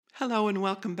Hello and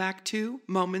welcome back to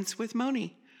Moments with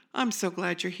Moni. I'm so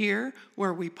glad you're here,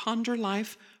 where we ponder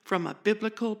life from a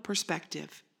biblical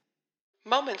perspective.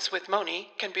 Moments with Moni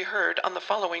can be heard on the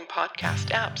following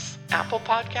podcast apps: Apple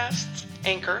Podcasts,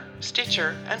 Anchor,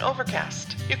 Stitcher, and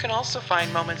Overcast. You can also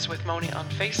find Moments with Moni on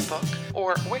Facebook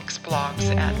or Wix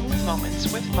blogs at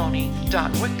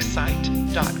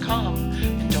momentswithmoni.wixsite.com.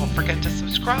 And don't forget to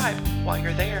subscribe while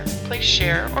you're there. Please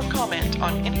share or comment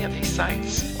on any of these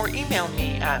sites or email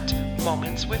me at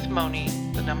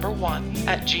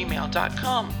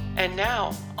momentswithmoni1@gmail.com. And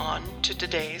now, on to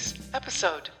today's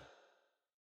episode.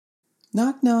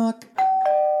 Knock, knock.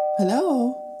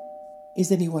 Hello?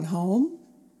 Is anyone home?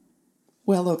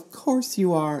 Well, of course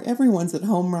you are. Everyone's at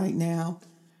home right now.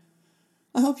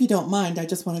 I hope you don't mind. I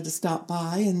just wanted to stop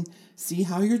by and see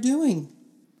how you're doing.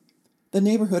 The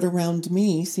neighborhood around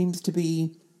me seems to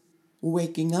be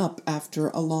waking up after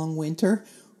a long winter.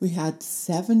 We had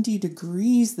 70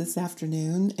 degrees this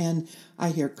afternoon, and I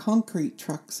hear concrete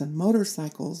trucks and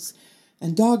motorcycles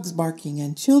and dogs barking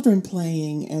and children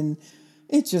playing, and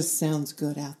it just sounds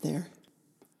good out there.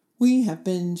 We have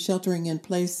been sheltering in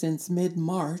place since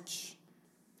mid-March.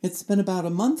 It's been about a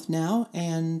month now,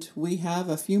 and we have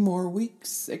a few more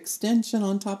weeks extension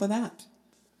on top of that.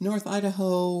 North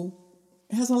Idaho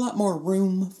has a lot more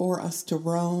room for us to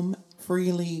roam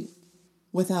freely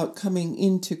without coming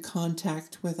into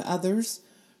contact with others,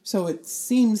 so it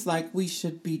seems like we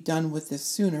should be done with this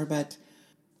sooner, but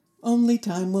only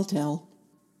time will tell.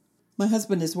 My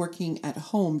husband is working at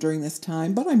home during this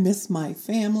time, but I miss my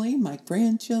family, my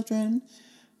grandchildren,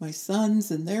 my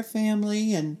sons and their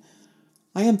family, and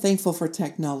I am thankful for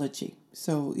technology.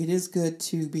 So it is good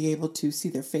to be able to see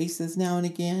their faces now and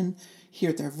again,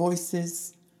 hear their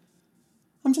voices.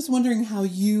 I'm just wondering how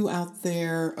you out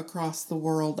there across the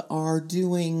world are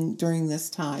doing during this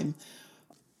time.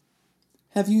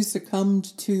 Have you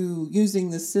succumbed to using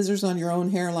the scissors on your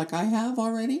own hair like I have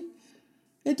already?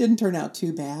 It didn't turn out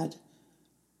too bad.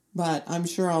 But I'm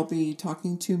sure I'll be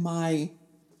talking to my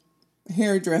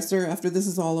hairdresser after this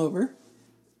is all over.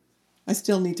 I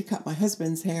still need to cut my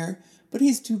husband's hair, but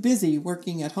he's too busy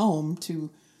working at home to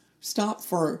stop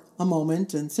for a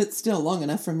moment and sit still long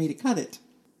enough for me to cut it.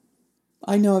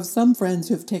 I know of some friends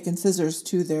who've taken scissors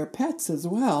to their pets as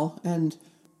well, and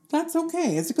that's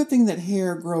okay. It's a good thing that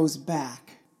hair grows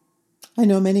back. I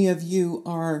know many of you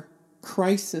are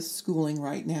crisis schooling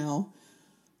right now.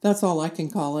 That's all I can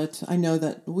call it. I know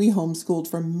that we homeschooled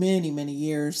for many, many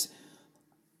years,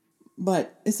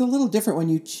 but it's a little different when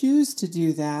you choose to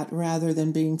do that rather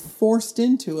than being forced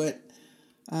into it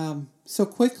so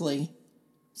quickly.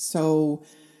 So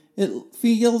it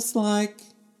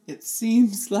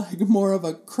seems like more of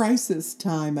a crisis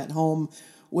time at home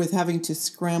with having to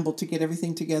scramble to get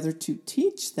everything together to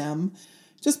teach them,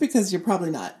 just because you're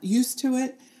probably not used to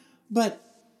it. But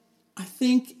I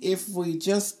think if we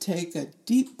just take a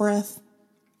deep breath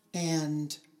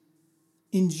and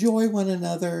enjoy one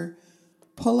another,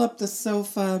 pull up the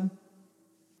sofa,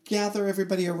 gather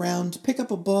everybody around, pick up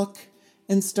a book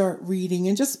and start reading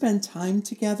and just spend time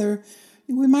together,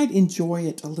 we might enjoy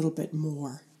it a little bit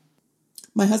more.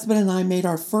 My husband and I made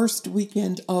our first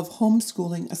weekend of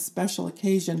homeschooling a special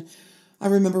occasion. I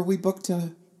remember we booked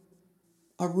a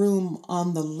room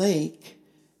on the lake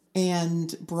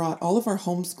and brought all of our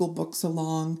homeschool books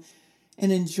along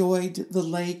and enjoyed the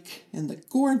lake and the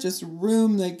gorgeous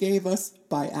room they gave us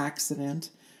by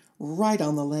accident right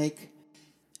on the lake.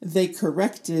 They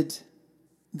corrected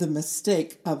the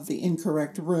mistake of the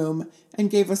incorrect room and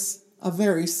gave us a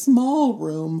very small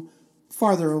room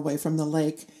farther away from the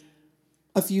lake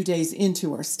a few days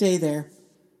into our stay there,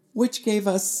 which gave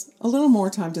us a little more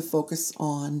time to focus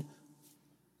on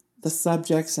the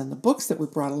subjects and the books that we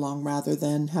brought along rather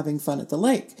than having fun at the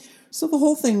lake. So the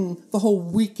whole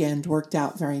weekend worked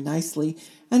out very nicely,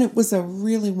 and it was a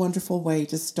really wonderful way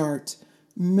to start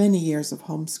many years of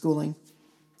homeschooling.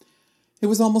 It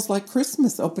was almost like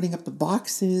Christmas, opening up the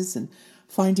boxes and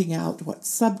finding out what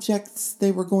subjects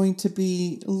they were going to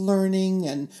be learning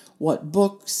and what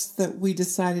books that we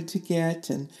decided to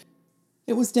get. And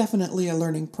it was definitely a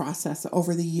learning process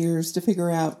over the years to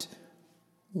figure out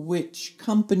which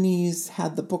companies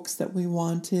had the books that we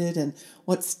wanted and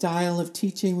what style of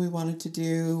teaching we wanted to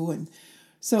do. And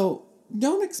so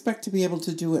don't expect to be able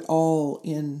to do it all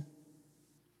in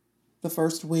the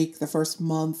first week, the first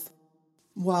month,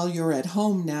 while you're at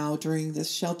home now during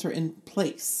this shelter in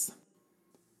place.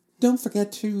 Don't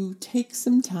forget to take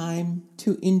some time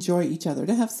to enjoy each other,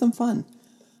 to have some fun.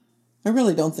 I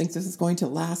really don't think this is going to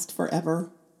last forever.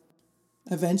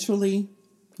 Eventually,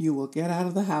 you will get out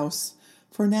of the house.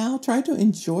 For now, try to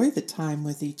enjoy the time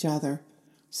with each other.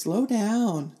 Slow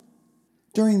down.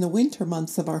 During the winter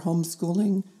months of our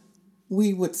homeschooling,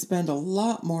 we would spend a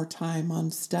lot more time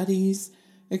on studies,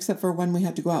 except for when we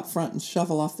had to go out front and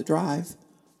shovel off the drive.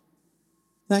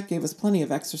 That gave us plenty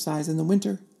of exercise in the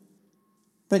winter.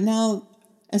 But now,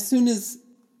 as soon as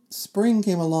spring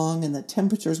came along and the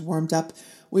temperatures warmed up,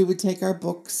 we would take our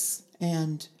books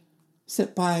and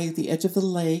sit by the edge of the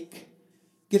lake,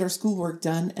 get our schoolwork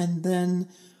done, and then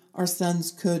our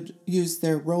sons could use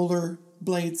their roller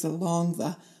blades along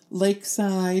the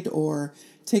lakeside or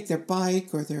take their bike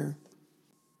or their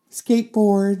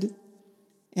skateboard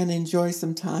and enjoy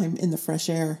some time in the fresh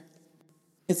air.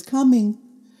 It's coming.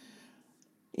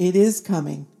 It is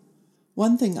coming.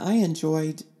 One thing I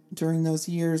enjoyed during those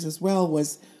years as well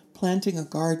was planting a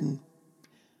garden.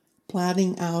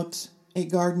 Planting out a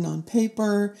garden on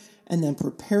paper and then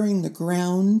preparing the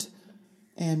ground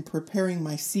and preparing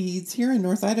my seeds. Here in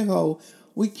North Idaho,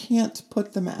 we can't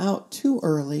put them out too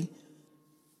early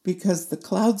because the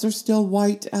clouds are still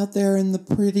white out there in the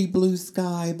pretty blue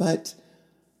sky, but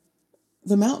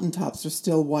the mountaintops are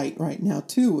still white right now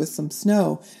too with some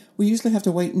snow. We usually have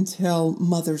to wait until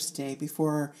Mother's Day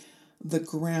before the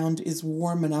ground is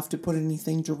warm enough to put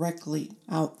anything directly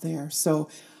out there. So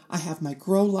I have my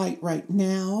grow light right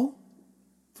now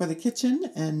for the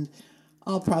kitchen, and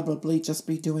I'll probably just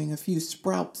be doing a few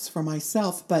sprouts for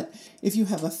myself. But if you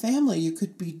have a family, you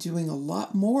could be doing a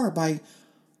lot more by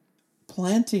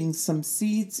planting some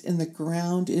seeds in the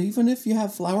ground, even if you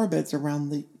have flower beds around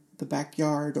the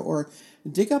backyard, or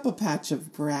dig up a patch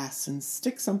of grass and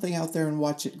stick something out there and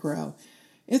watch it grow.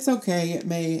 It's okay. It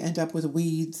may end up with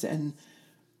weeds, and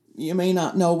you may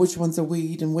not know which one's a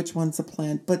weed and which one's a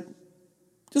plant, but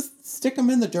just stick them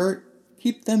in the dirt,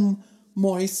 keep them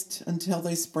moist until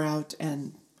they sprout,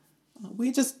 and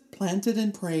we just planted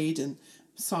and prayed and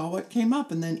saw what came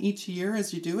up. And then each year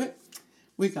as you do it,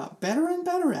 we got better and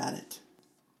better at it.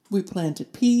 We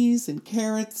planted peas and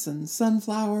carrots and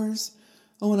sunflowers.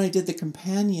 Oh, and I did the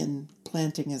companion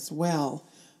planting as well.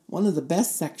 One of the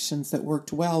best sections that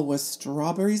worked well was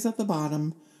strawberries at the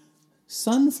bottom,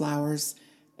 sunflowers,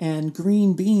 and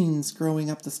green beans growing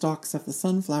up the stalks of the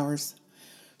sunflowers.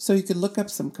 So you could look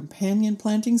up some companion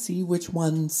planting, see which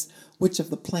of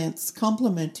the plants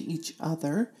complement each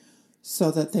other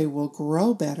so that they will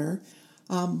grow better.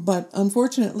 But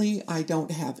unfortunately, I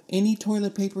don't have any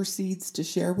toilet paper seeds to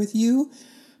share with you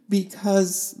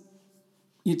because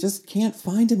you just can't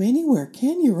find them anywhere,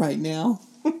 can you, right now?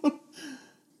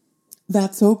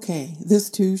 That's okay. This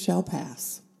too shall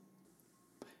pass.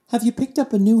 Have you picked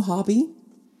up a new hobby?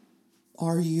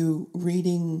 Are you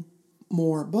reading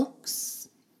more books?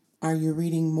 Are you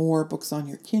reading more books on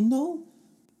your Kindle?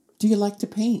 Do you like to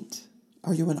paint?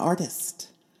 Are you an artist?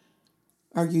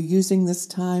 Are you using this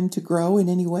time to grow in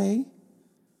any way?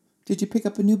 Did you pick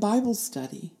up a new Bible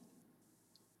study?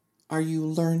 Are you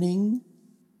learning,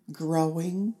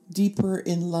 growing deeper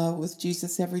in love with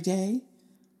Jesus every day?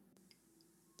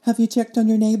 Have you checked on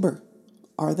your neighbor?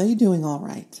 Are they doing all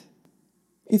right?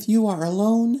 If you are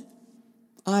alone,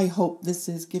 I hope this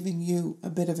is giving you a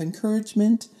bit of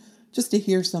encouragement just to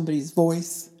hear somebody's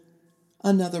voice.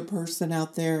 Another person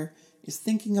out there is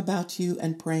thinking about you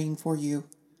and praying for you.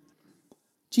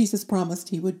 Jesus promised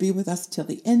he would be with us till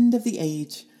the end of the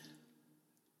age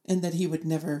and that he would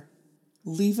never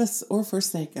leave us or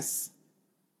forsake us.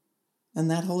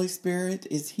 And that Holy Spirit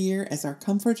is here as our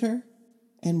comforter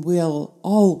and will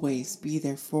always be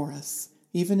there for us,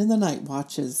 even in the night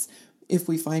watches, if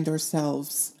we find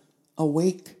ourselves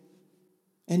awake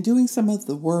and doing some of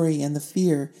the worry and the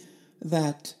fear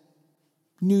that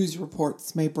news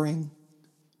reports may bring.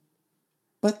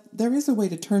 But there is a way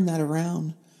to turn that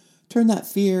around, turn that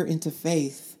fear into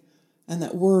faith and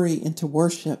that worry into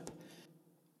worship,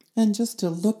 and just to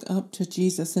look up to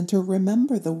Jesus and to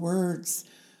remember the words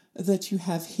that you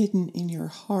have hidden in your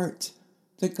heart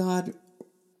that God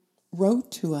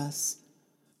wrote to us.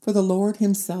 For the Lord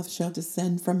himself shall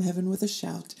descend from heaven with a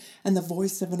shout, and the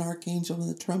voice of an archangel and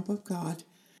the trump of God.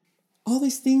 All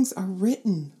these things are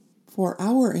written for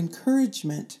our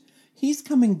encouragement. He's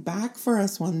coming back for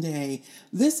us one day.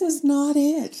 This is not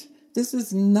it. This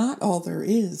is not all there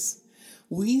is.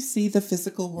 We see the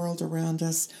physical world around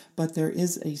us, but there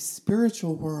is a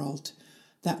spiritual world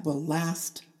that will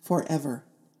last forever.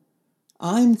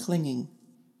 I'm clinging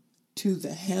to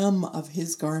the hem of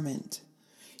his garment.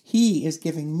 He is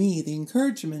giving me the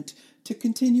encouragement to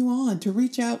continue on, to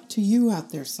reach out to you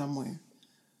out there somewhere.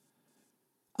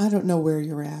 I don't know where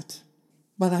you're at,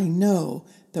 but I know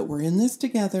that we're in this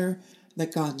together,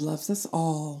 that God loves us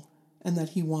all, and that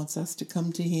he wants us to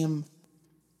come to him.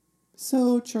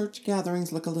 So church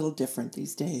gatherings look a little different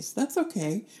these days. That's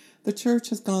okay. The church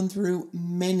has gone through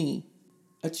many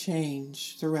a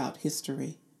change throughout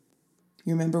history.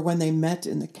 You remember when they met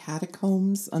in the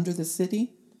catacombs under the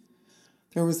city?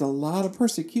 There was a lot of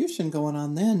persecution going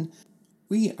on then.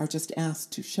 We are just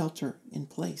asked to shelter in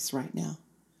place right now.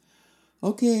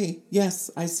 Okay, yes,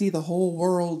 I see the whole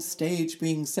world stage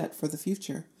being set for the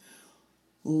future.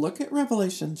 Look at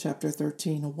Revelation chapter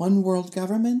 13, a one world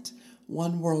government,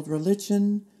 one world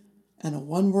religion, and a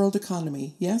one world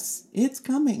economy. Yes, it's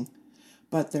coming,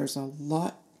 but there's a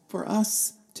lot for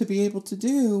us to be able to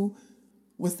do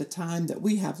with the time that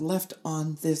we have left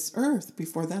on this earth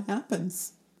before that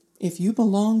happens. If you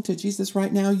belong to Jesus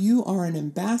right now, you are an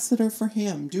ambassador for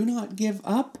him. Do not give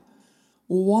up.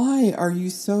 Why are you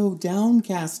so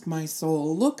downcast, my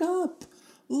soul? Look up.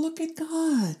 Look at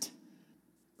God.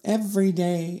 Every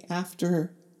day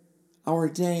after our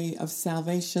day of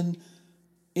salvation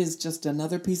is just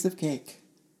another piece of cake.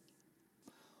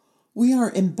 We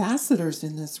are ambassadors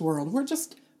in this world. We're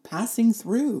just passing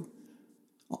through,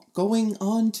 going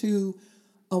on to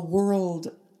a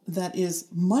world that is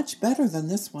much better than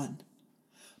this one.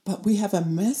 But we have a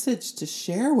message to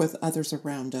share with others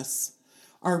around us.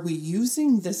 Are we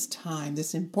using this time,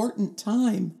 this important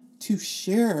time, to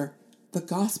share the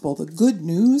gospel, the good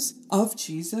news of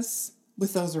Jesus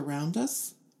with those around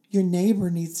us? Your neighbor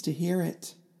needs to hear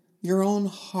it. Your own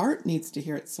heart needs to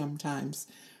hear it sometimes.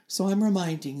 So I'm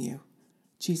reminding you,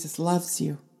 Jesus loves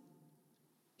you.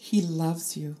 He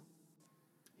loves you.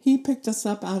 He picked us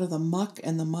up out of the muck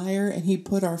and the mire, and he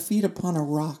put our feet upon a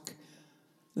rock.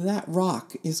 That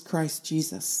rock is Christ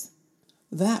Jesus.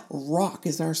 That rock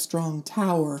is our strong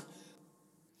tower.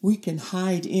 We can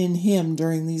hide in him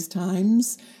during these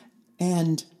times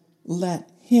and let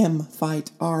him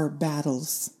fight our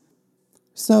battles.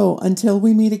 So until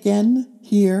we meet again,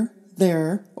 here,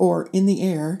 there, or in the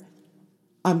air,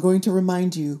 I'm going to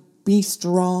remind you, be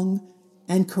strong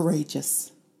and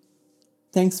courageous.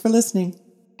 Thanks for listening.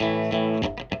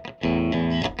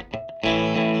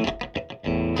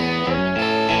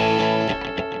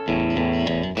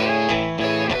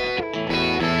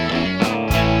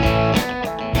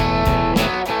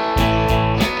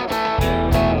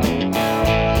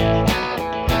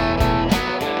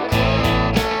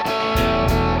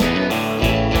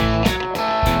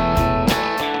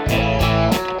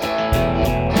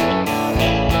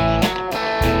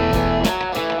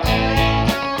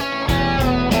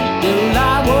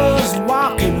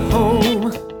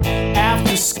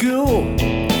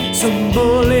 Some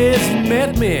bullies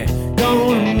met me,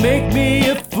 gonna make me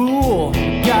a fool.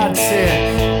 God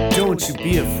said, don't you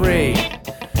be afraid.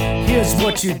 Here's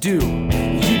what you do.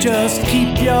 You just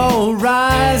keep your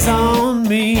eyes on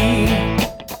me.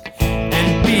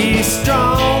 And be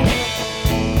strong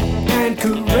and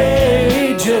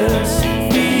courageous.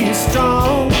 Be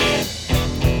strong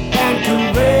and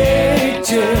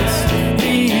courageous.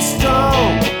 Be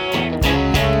strong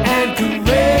and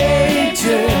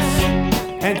courageous.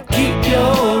 And keep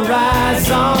your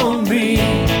eyes on me.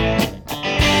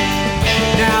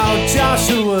 Now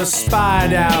Joshua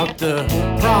spied out the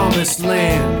promised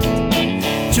land,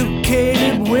 took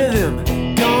Caleb with him,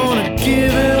 gonna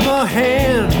give him a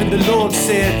hand. And the Lord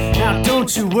said, now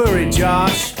don't you worry,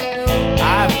 Josh,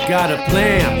 I've got a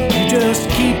plan. You just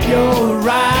keep your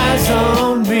eyes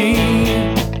on me.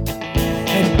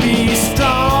 And be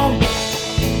strong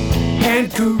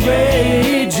and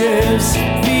courageous.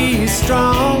 Be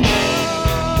strong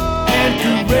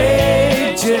and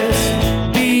courageous.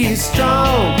 Be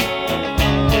strong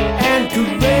and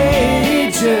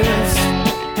courageous.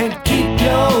 And keep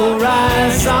your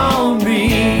eyes on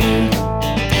me.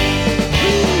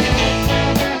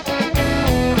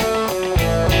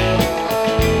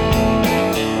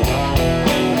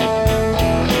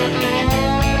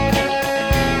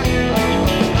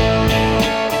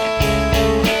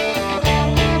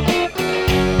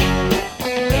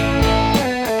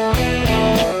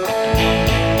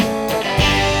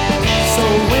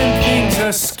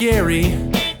 Scary,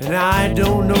 and I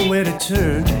don't know where to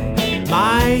turn.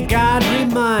 My God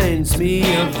reminds me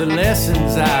of the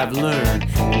lessons I've learned.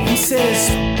 He says,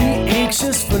 be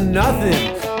anxious for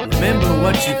nothing. Remember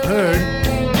what you've heard,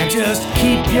 and just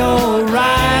keep your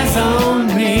eyes on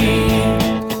me.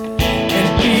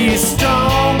 And be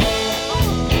strong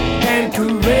and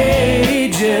courageous.